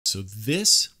So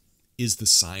this is the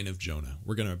sign of Jonah.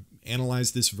 We're going to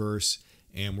analyze this verse,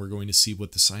 and we're going to see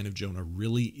what the sign of Jonah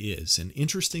really is. And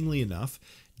interestingly enough,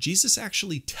 Jesus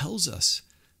actually tells us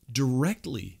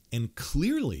directly and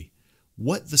clearly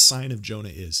what the sign of Jonah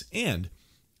is. And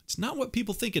it's not what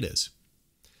people think it is.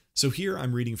 So here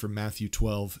I'm reading from Matthew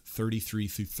 12:33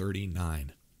 through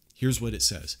 39. Here's what it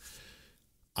says.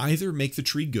 Either make the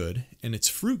tree good and its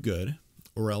fruit good,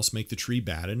 or else make the tree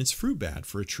bad and its fruit bad,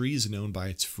 for a tree is known by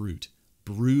its fruit.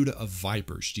 Brood of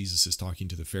vipers. Jesus is talking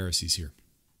to the Pharisees here.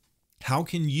 How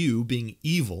can you, being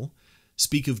evil,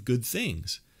 speak of good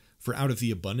things? For out of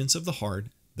the abundance of the heart,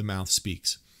 the mouth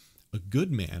speaks. A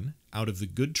good man, out of the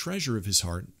good treasure of his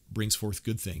heart, brings forth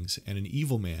good things, and an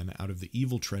evil man, out of the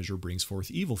evil treasure, brings forth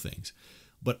evil things.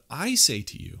 But I say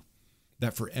to you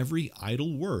that for every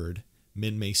idle word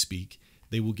men may speak,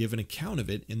 they will give an account of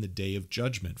it in the day of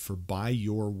judgment. For by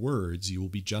your words you will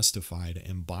be justified,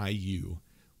 and by you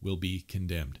will be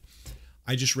condemned.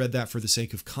 I just read that for the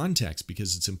sake of context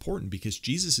because it's important, because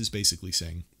Jesus is basically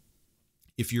saying,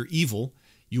 if you're evil,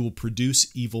 you will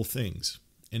produce evil things.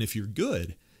 And if you're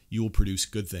good, you will produce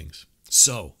good things.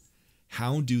 So,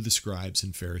 how do the scribes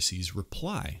and Pharisees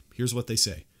reply? Here's what they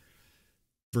say.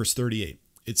 Verse 38.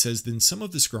 It says, then some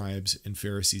of the scribes and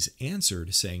Pharisees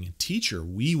answered, saying, Teacher,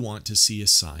 we want to see a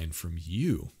sign from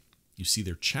you. You see,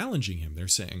 they're challenging him. They're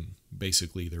saying,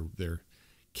 basically, they're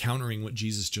countering what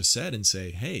Jesus just said and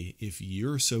say, hey, if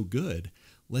you're so good,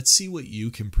 let's see what you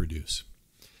can produce.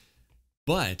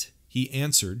 But he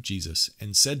answered, Jesus,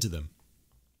 and said to them,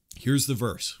 here's the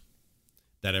verse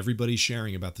that everybody's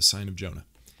sharing about the sign of Jonah.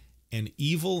 An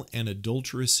evil and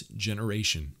adulterous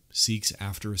generation seeks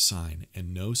after a sign,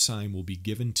 and no sign will be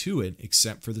given to it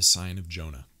except for the sign of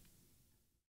Jonah.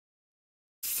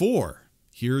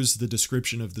 Here's the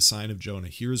description of the sign of Jonah.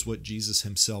 Here's what Jesus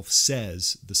himself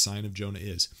says the sign of Jonah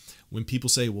is. When people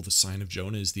say, well, the sign of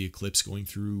Jonah is the eclipse going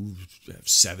through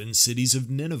 7 cities of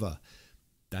Nineveh,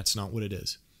 that's not what it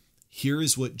is. Here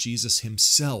is what Jesus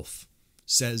himself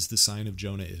says the sign of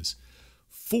Jonah is.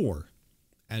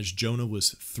 As Jonah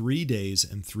was 3 days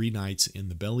and 3 nights in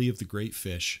the belly of the great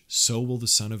fish, so will the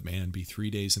Son of Man be 3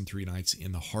 days and 3 nights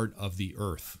in the heart of the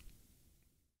earth.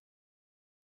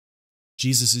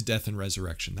 Jesus' death and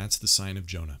resurrection, that's the sign of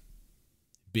Jonah.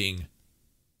 Being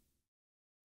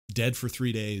dead for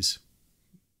 3 days,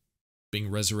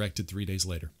 being resurrected 3 days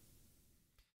later.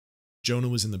 Jonah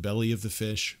was in the belly of the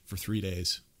fish for 3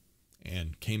 days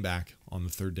and came back on the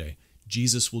 3rd day.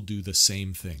 Jesus will do the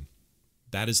same thing.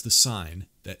 That is the sign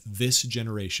that this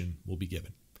generation will be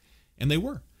given. And they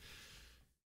were.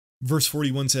 Verse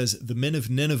 41 says, the men of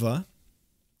Nineveh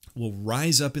will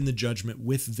rise up in the judgment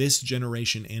with this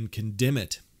generation and condemn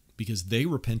it, because they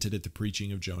repented at the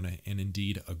preaching of Jonah, and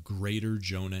indeed a greater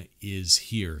Jonah is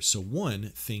here. So one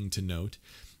thing to note,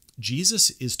 Jesus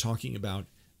is talking about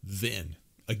then.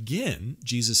 Again,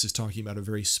 Jesus is talking about a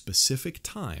very specific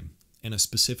time and a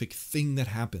specific thing that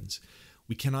happens.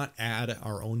 We cannot add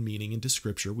our own meaning into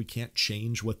Scripture. We can't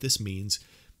change what this means.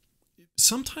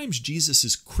 Sometimes Jesus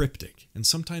is cryptic, and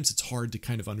sometimes it's hard to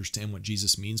kind of understand what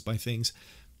Jesus means by things.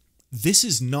 This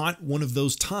is not one of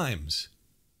those times.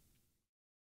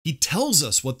 He tells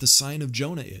us what the sign of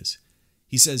Jonah is.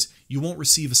 He says, you won't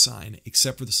receive a sign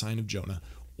except for the sign of Jonah.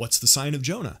 What's the sign of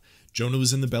Jonah? Jonah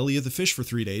was in the belly of the fish for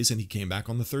 3 days, and he came back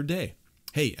on the 3rd day.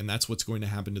 Hey, and that's what's going to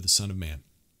happen to the Son of Man.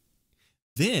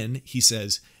 Then he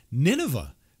says,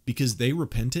 Nineveh, because they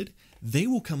repented, they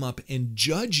will come up and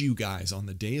judge you guys on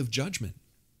the day of judgment.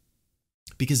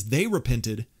 Because they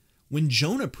repented when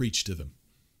Jonah preached to them.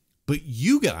 But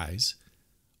you guys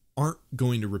aren't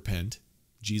going to repent.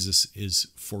 Jesus is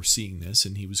foreseeing this,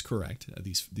 and he was correct.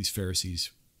 These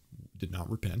Pharisees did not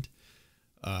repent.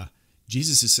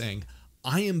 Jesus is saying,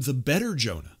 I am the better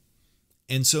Jonah.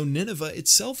 And so Nineveh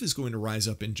itself is going to rise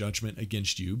up in judgment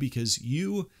against you because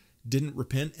you didn't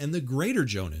repent, and the greater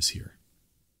Jonah is here.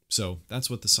 So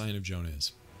that's what the sign of Jonah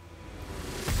is.